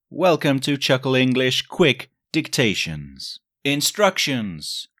Welcome to Chuckle English Quick Dictations.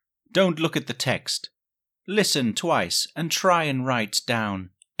 Instructions. Don't look at the text. Listen twice and try and write down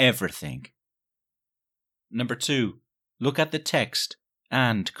everything. Number 2. Look at the text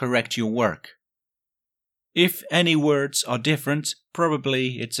and correct your work. If any words are different,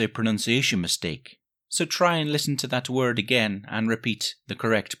 probably it's a pronunciation mistake. So try and listen to that word again and repeat the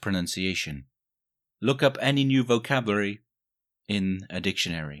correct pronunciation. Look up any new vocabulary in a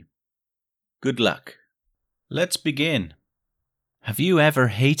dictionary. Good luck. Let's begin. Have you ever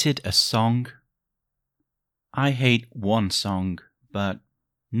hated a song? I hate one song, but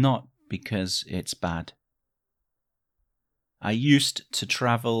not because it's bad. I used to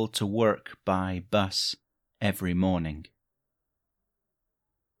travel to work by bus every morning.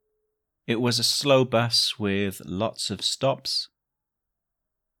 It was a slow bus with lots of stops.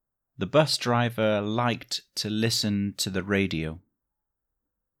 The bus driver liked to listen to the radio.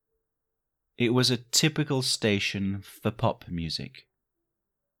 It was a typical station for pop music.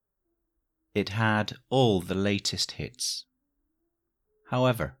 It had all the latest hits.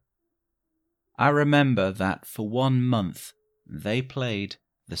 However, I remember that for 1 month they played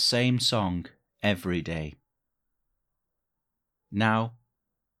the same song every day. Now,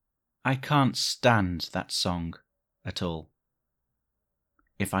 I can't stand that song at all.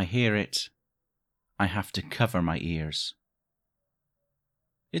 If I hear it, I have to cover my ears.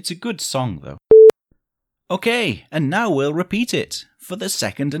 It's a good song, though. Okay, and now we'll repeat it for the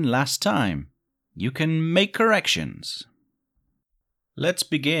second and last time. You can make corrections. Let's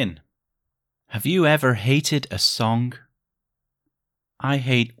begin. Have you ever hated a song? I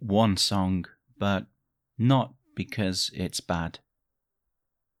hate one song, but not because it's bad.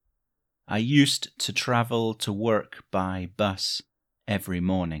 I used to travel to work by bus every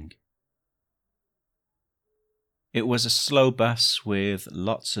morning. It was a slow bus with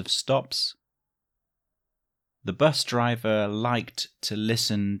lots of stops. The bus driver liked to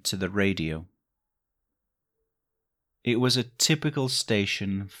listen to the radio. It was a typical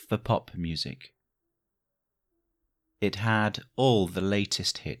station for pop music. It had all the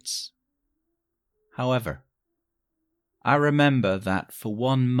latest hits. However, I remember that for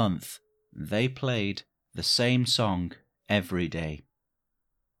 1 month they played the same song every day.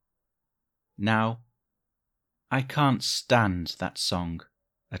 Now, I can't stand that song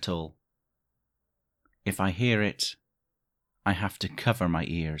at all. If I hear it, I have to cover my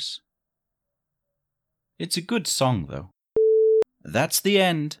ears. It's a good song, though. That's the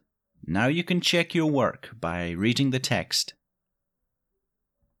end. Now you can check your work by reading the text